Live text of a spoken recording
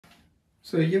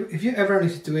So if you're ever in a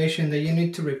situation that you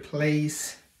need to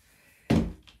replace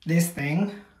this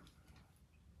thing,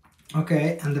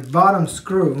 okay, and the bottom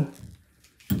screw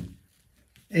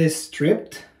is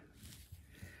stripped,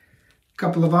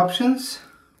 couple of options.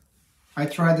 I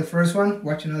tried the first one,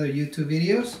 watching other YouTube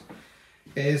videos,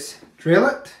 is drill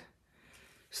it.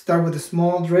 Start with a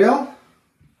small drill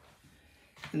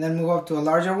and then move up to a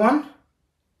larger one.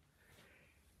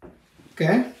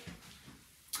 Okay,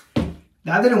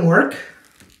 that didn't work.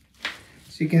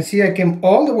 So you can see I came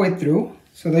all the way through,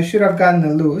 so they should have gotten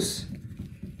it loose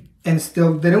and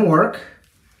still didn't work.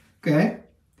 Okay,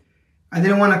 I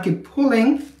didn't want to keep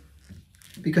pulling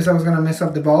because I was going to mess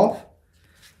up the valve.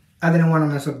 I didn't want to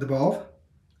mess up the valve.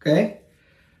 Okay,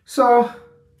 so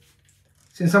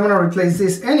since I'm going to replace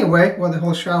this anyway, well, the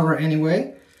whole shower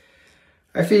anyway,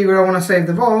 I figured I want to save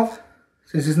the valve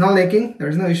since it's not leaking,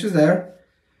 there's no issues there.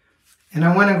 And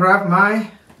I went and grabbed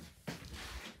my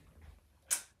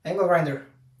angle grinder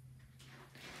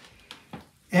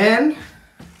and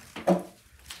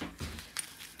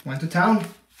went to town.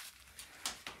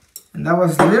 And that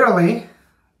was literally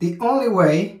the only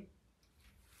way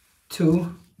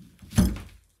to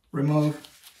remove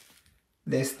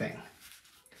this thing.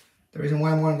 The reason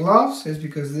why I'm wearing gloves is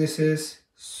because this is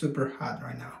super hot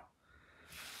right now.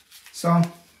 So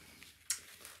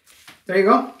there you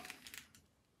go.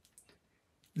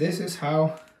 This is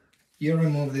how you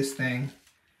remove this thing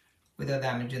without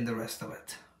damaging the rest of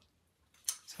it.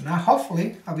 So now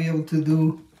hopefully I'll be able to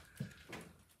do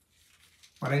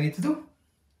what I need to do.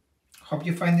 Hope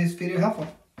you find this video helpful.